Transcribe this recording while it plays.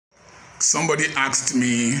Somebody asked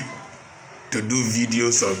me to do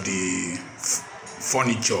videos of the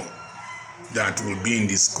furniture that will be in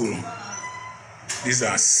the school. These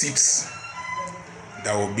are seats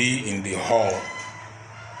that will be in the hall,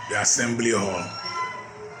 the assembly hall.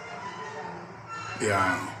 They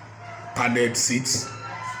are padded seats,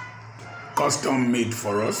 custom made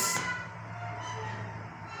for us.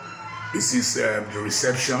 This is the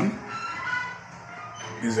reception.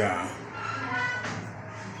 These are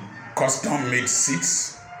custom made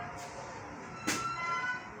seats.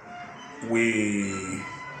 We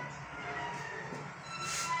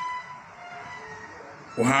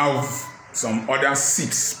have some other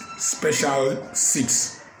seats, special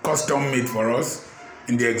seats, custom made for us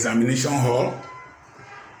in the examination hall.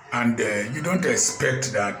 And you don't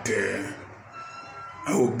expect that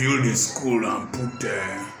I will build a school and put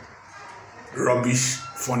rubbish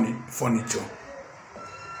furniture.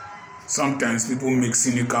 Sometimes people make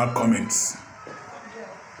cynical comments.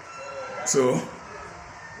 So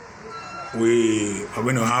we are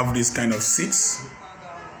going to have this kind of seats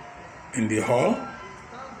in the hall,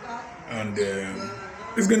 and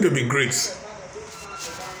it's going to be great.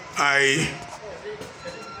 I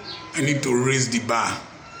need to raise the bar.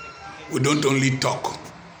 We don't only talk,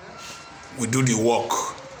 we do the work.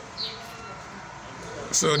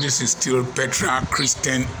 So this is still Petra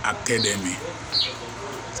Christian Academy.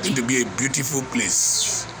 It's going to be a beautiful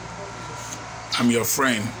place. I'm your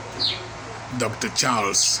friend, Dr.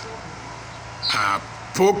 Charles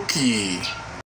Apoki.